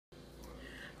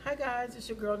Hi guys, it's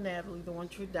your girl Natalie, the One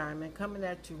True Diamond, coming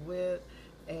at you with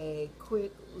a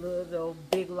quick little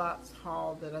Big Lots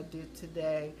haul that I did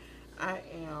today. I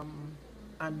am,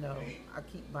 I know, I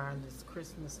keep buying this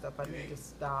Christmas stuff. I need to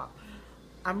stop.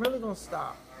 I'm really gonna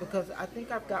stop because I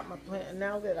think I've got my plan. And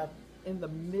now that I'm in the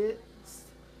midst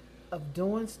of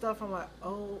doing stuff, I'm like,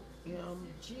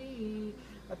 OMG.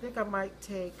 I think I might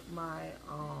take my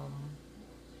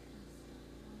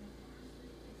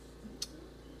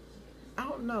I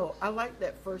don't know. I like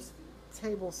that first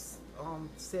table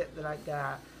set that I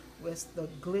got with the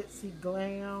glitzy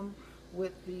glam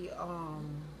with the I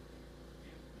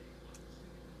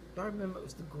remember it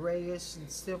was the grayish and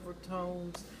silver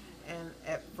tones, and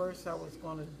at first I was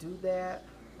going to do that,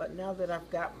 but now that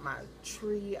I've got my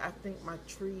tree, I think my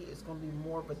tree is going to be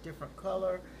more of a different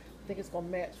color. I think it's going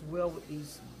to match well with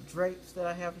these drapes that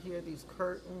I have here, these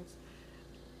curtains,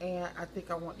 and I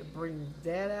think I want to bring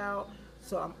that out.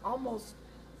 So I'm almost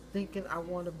thinking I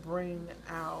want to bring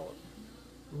out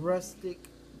rustic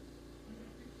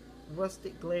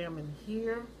rustic glam in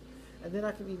here, and then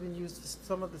I can even use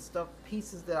some of the stuff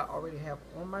pieces that I already have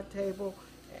on my table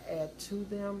and add to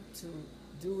them to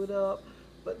do it up.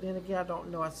 But then again, I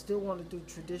don't know. I still want to do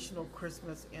traditional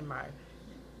Christmas in my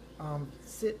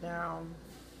sit down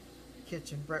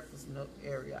kitchen breakfast nook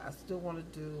area. I still want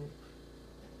to do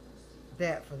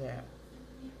that for that,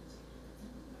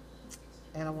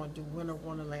 and I want to do Winter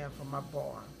Wonderland for my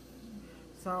barn.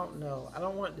 So I don't know. I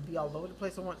don't want it to be all over the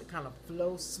place. I want it to kind of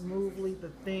flow smoothly, the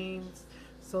themes,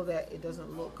 so that it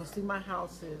doesn't look. Because see, my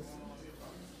house is,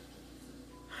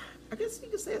 I guess you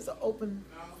could say it's an open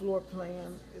floor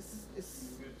plan.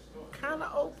 It's kind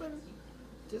of open.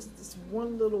 Just this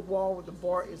one little wall with the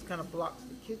bar is kind of blocks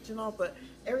the kitchen off, but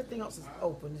everything else is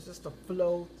open. It's just a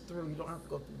flow through. You don't have to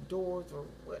go through doors or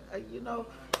what,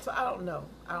 So I don't know.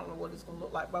 I don't know what it's gonna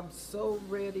look like, but I'm so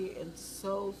ready and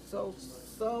so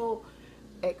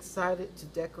excited to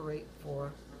decorate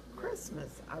for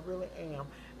Christmas. I really am.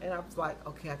 And I was like,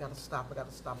 okay, I gotta stop. I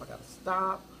gotta stop. I gotta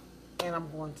stop, and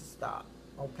I'm going to stop.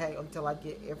 Okay, until I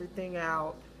get everything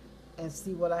out and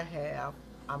see what I have.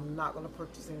 I'm not going to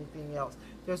purchase anything else.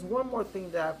 There's one more thing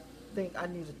that I think I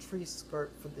need a tree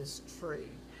skirt for this tree.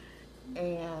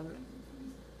 And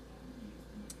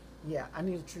yeah, I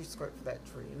need a tree skirt for that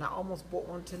tree. And I almost bought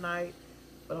one tonight,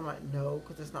 but I'm like, no,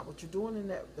 because that's not what you're doing in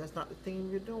that. That's not the theme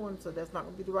you're doing. So that's not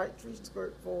going to be the right tree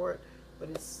skirt for it. But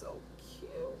it's so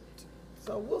cute.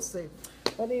 So we'll see.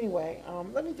 But anyway,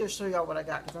 let me just show y'all what I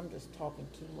got because I'm just talking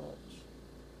too much.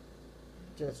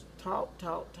 Just talk,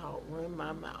 run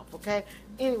my mouth, okay?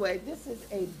 Anyway, this is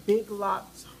a Big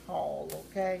Lots haul,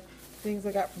 okay? Things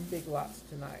I got from Big Lots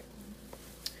tonight.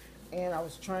 And I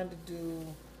was trying to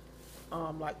do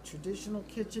like traditional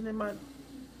kitchen in my,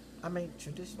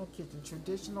 traditional kitchen,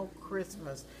 traditional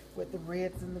Christmas with the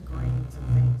reds and the greens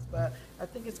and things. But I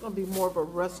think it's going to be more of a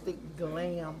rustic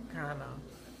glam kind of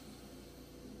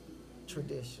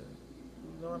tradition.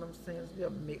 You know what I'm saying? It's be a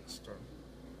mixture.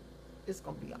 It's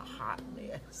gonna be a hot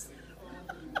mess.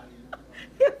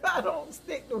 If I don't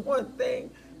stick to one thing,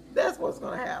 that's what's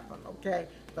gonna happen, okay?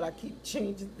 But I keep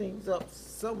changing things up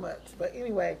so much. But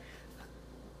anyway,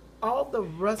 all the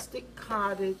rustic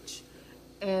cottage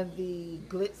and the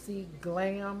glitzy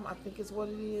glam, I think is what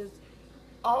it is,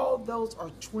 all those are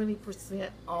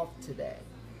 20% off today.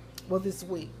 Well, this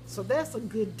week. So that's a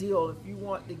good deal if you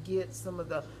want to get some of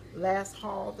the last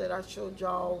haul that I showed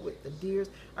y'all with the deers.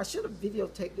 I should have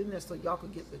videotaped in there so y'all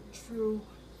could get the true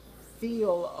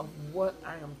feel of what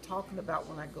I am talking about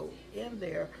when I go in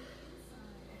there.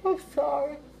 I'm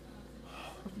sorry.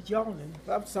 I'm yawning.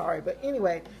 I'm sorry. But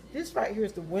anyway, this right here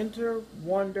is the Winter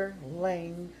Wonder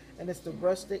Lane, and it's the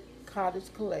Rustic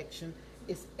Cottage Collection.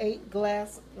 It's 8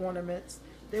 glass ornaments.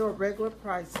 They were regular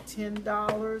price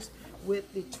 $10.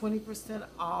 With the 20%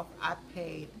 off, I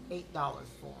paid $8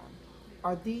 for them.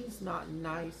 Are these not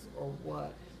nice or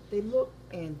what? They look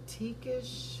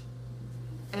antiquish,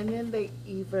 and then they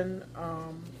even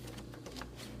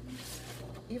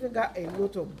got a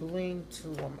little bling to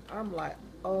them. I'm like,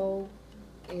 OMG.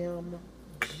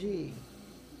 It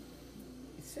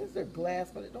says they're glass,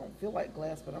 but it don't feel like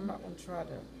glass. But I'm not gonna try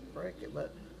to break it.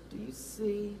 But do you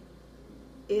see?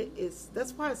 It is,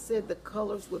 that's why I said the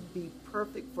colors would be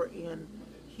perfect for in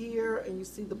here, and you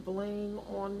see the bling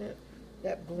on it,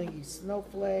 that blingy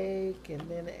snowflake, and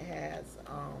then it has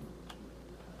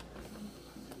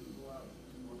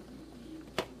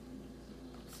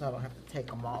so I don't have to take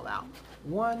them all out.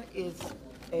 One is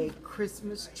a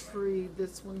Christmas tree,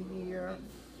 this one here,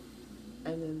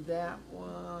 and then that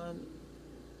one,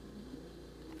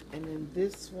 and then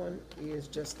this one is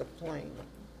just a plain.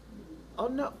 Oh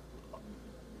no,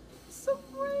 some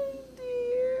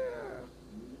reindeer.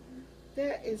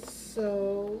 that is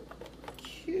so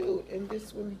cute. And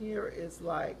this one here is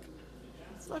like,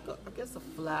 it's like a, I guess a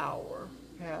flower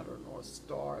pattern or a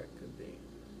star it could be.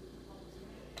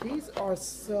 These are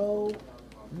so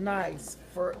nice.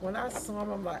 For when I saw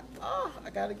them, I'm like, oh, I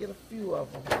gotta get a few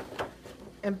of them.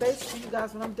 And basically, you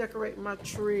guys, when I'm decorating my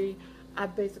tree, I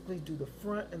basically do the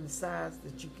front and the sides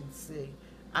that you can see.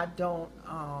 I don't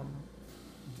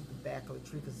do the back of the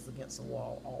tree because it's against the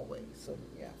wall always. So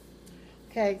yeah.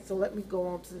 Okay, so let me go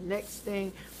on to the next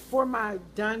thing. For my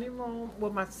dining room,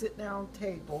 well, my sit-down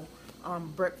table,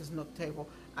 breakfast nook table,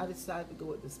 I decided to go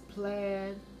with this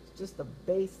plaid, just a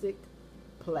basic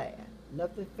plaid.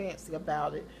 Nothing fancy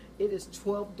about it. It is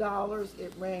 $12.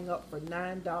 It rang up for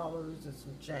 $9 and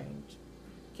some change.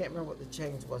 Can't remember what the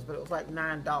change was, but it was like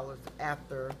 $9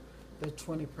 after the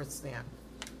 20%.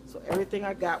 So everything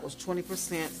I got was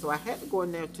 20%. So I had to go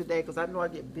in there today because I know I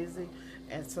get busy.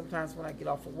 And sometimes when I get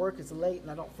off of work, it's late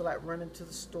and I don't feel like running to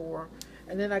the store.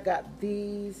 And then I got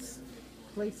these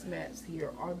placemats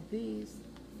here. Are these?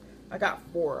 I got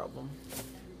 4 of them.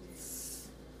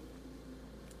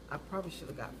 I probably should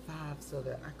have got 5 so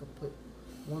that I could put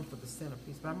one for the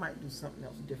centerpiece. But I might do something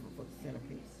else different for the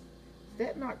centerpiece. Is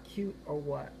that not cute or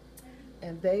what?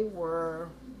 And they were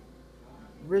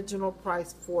original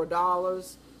price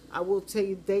 $4. I will tell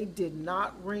you, they did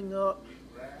not ring up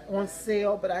on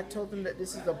sale, but I told them that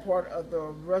this is a part of the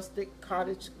rustic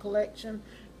cottage collection,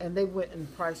 and they went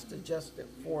and price adjusted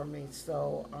for me.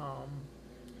 So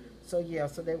so yeah,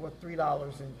 so they were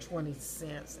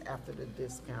 $3.20 after the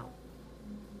discount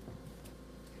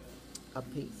a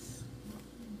piece.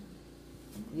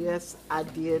 Yes, I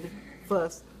did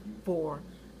fuss for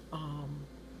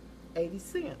 80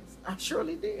 cents. I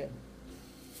surely did.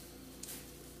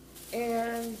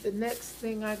 And the next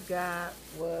thing I got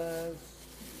was,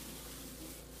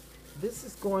 this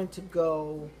is going to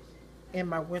go in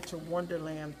my Winter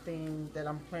Wonderland theme that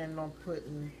I'm planning on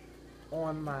putting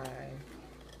on my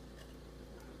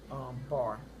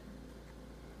bar.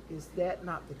 Is that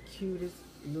not the cutest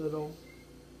little?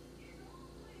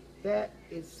 That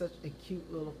is such a cute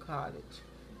little cottage.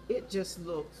 It just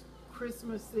looks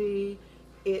Christmassy.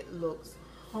 It looks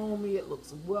homey. It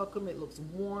looks welcome. It looks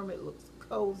warm. It looks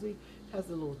cozy. Has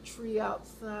a little tree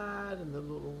outside and the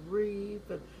little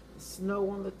wreath and the snow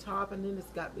on the top, and then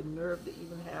it's got the nerve to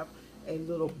even have a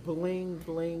little bling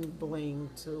bling bling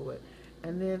to it.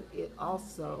 And then it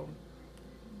also,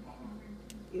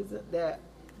 isn't that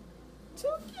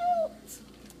too cute?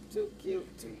 Too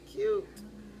cute, too cute.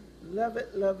 Love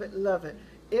it, love it, love it.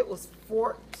 It was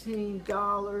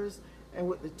 $14, and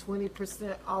with the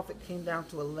 20% off, it came down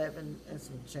to 11 and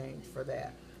some change for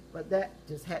that. But that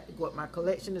just had to go up my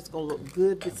collection. It's gonna look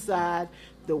good beside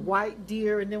the white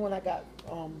deer. And then when I got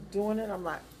doing it, I'm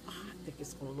like, oh, I think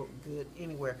it's gonna look good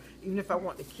anywhere. Even if I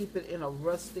want to keep it in a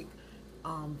rustic,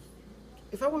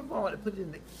 if I would want to put it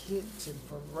in the kitchen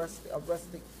for a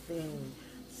rustic theme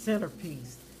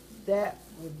centerpiece, that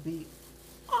would be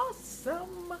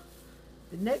awesome.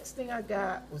 The next thing I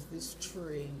got was this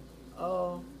tree.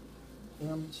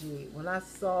 OMG. When I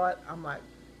saw it, I'm like,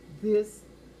 this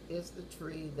is the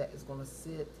tree that is going to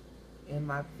sit in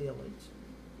my village.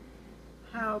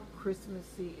 How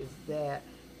Christmassy is that?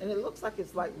 And it looks like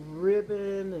it's like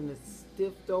ribbon and it's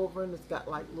stiffed over and it's got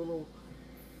like little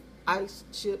ice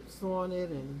chips on it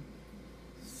and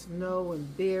snow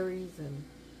and berries and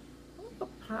the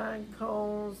pine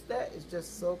cones. That is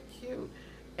just so cute.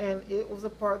 And it was a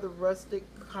part of the rustic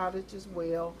cottage as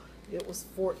well. It was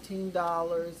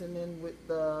 $14, and then with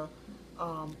the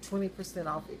 20%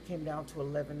 off, it came down to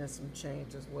 11 and some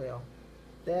change as well.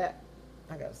 That,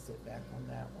 I gotta sit back on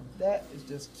that one. That is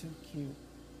just too cute.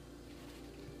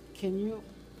 Can you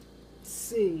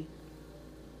see,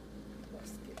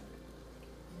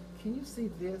 can you see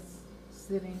this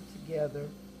sitting together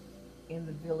in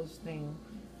the village theme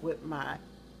with my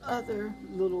other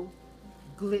little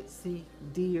glitzy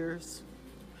deers?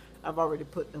 I've already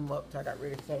put them up, so I got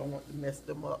ready because I don't want to mess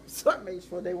them up. So I made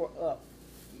sure they were up.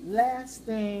 Last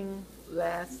thing,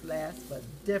 last but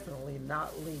definitely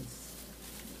not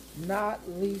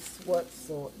least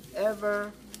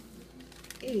whatsoever,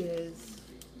 is,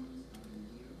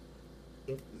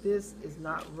 if this is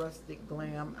not rustic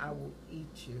glam, I will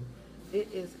eat you.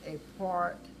 It is a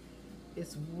part,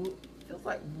 it's wood, feels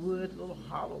like wood, a little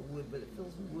hollow wood, but it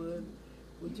feels wood.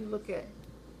 Would you look at,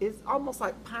 it's almost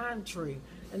like pine tree,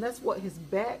 and that's what his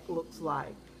back looks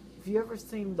like. If you ever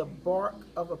seen the bark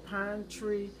of a pine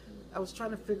tree, I was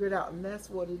trying to figure it out, and that's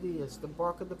what it is, the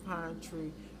bark of the pine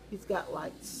tree. He's got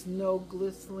like snow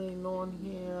glistening on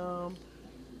him,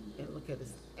 and look at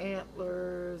his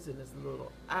antlers and his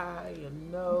little eye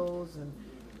and nose, and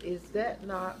Is that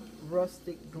not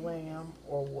rustic glam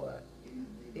or what?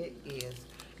 It is.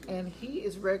 And he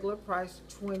is regular price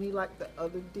 20 like the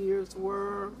other deers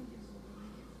were.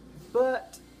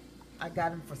 But I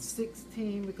got him for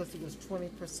 16 because he was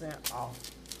 20% off.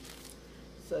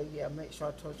 So yeah, make sure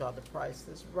I told y'all the price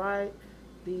is right.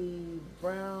 The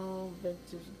brown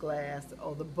vintage glass,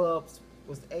 oh the Bubs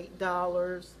was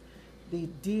 $8. The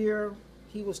deer,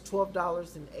 he was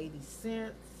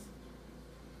 $12.80.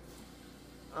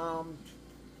 Um,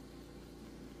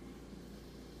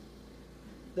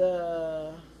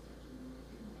 the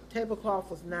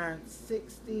tablecloth was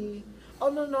 $9.60. Oh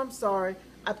no, I'm sorry.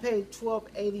 I paid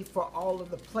 $12.80 for all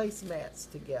of the placemats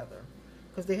together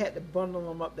because they had to bundle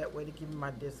them up that way to give me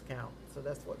my discount. So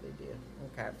that's what they did.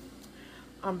 Okay.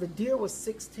 The deer was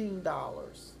 $16,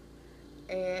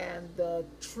 and the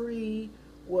tree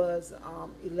was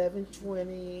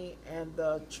 11.20, and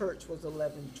the church was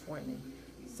 11.20.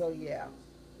 So yeah,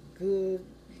 good.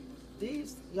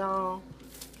 These y'all,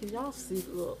 can y'all see?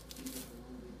 Look,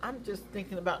 I'm just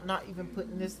thinking about not even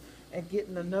putting this and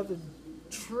getting another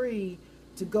tree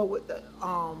to go with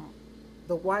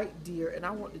the white deer, and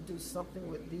I want to do something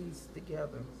with these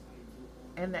together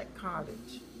and that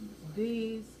cottage.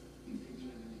 These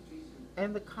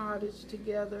and the cottage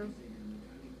together.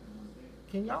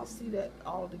 Can y'all see that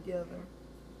all together?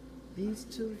 These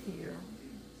two here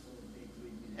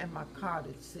and my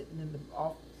cottage sitting in the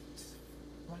off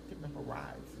like in the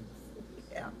horizon.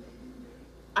 Yeah.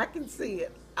 I can see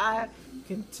it. I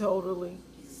can totally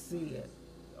see it.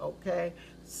 Okay.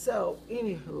 So,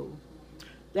 anywho,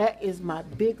 that is my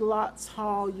Big Lots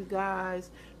haul, you guys.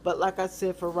 But like I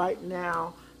said, for right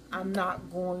now, I'm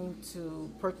not going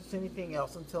to purchase anything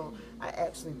else until I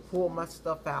actually pull my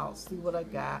stuff out, see what I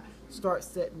got, start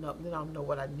setting up, and then I'll know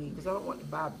what I need. Because I don't want to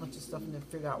buy a bunch of stuff and then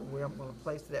figure out where I'm going to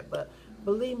place it at. But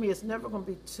believe me, it's never going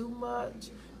to be too much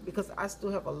because I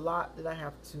still have a lot that I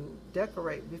have to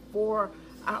decorate. Before,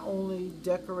 I only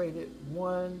decorated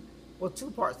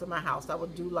two parts of my house. I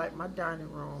would do like my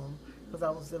dining room because I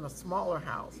was in a smaller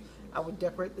house. I would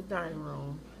decorate the dining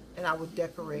room and I would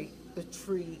decorate the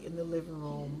tree in the living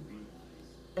room.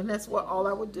 And that's what all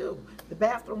I would do. The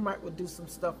bathroom I would do some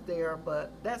stuff there,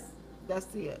 but that's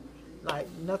it. Like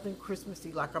nothing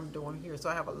Christmassy like I'm doing here. So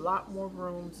I have a lot more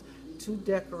rooms to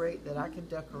decorate that I can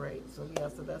decorate. So yeah,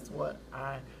 so that's what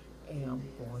I am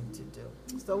going to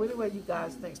do. So anyway, you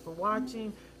guys, thanks for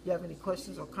watching. If you have any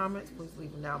questions or comments, please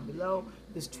leave them down below.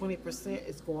 This 20%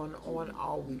 is going on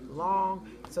all week long.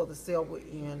 So the sale will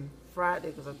end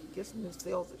Friday because I guess new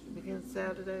sales begin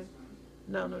Saturday.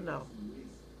 No.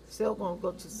 Sale gonna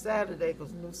go to Saturday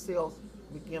because new sales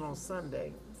begin on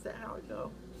Sunday. Is that how it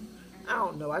go? I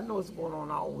don't know. I know it's going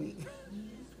on all week.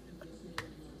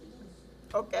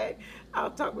 Okay.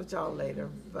 I'll talk with y'all later.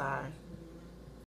 Bye.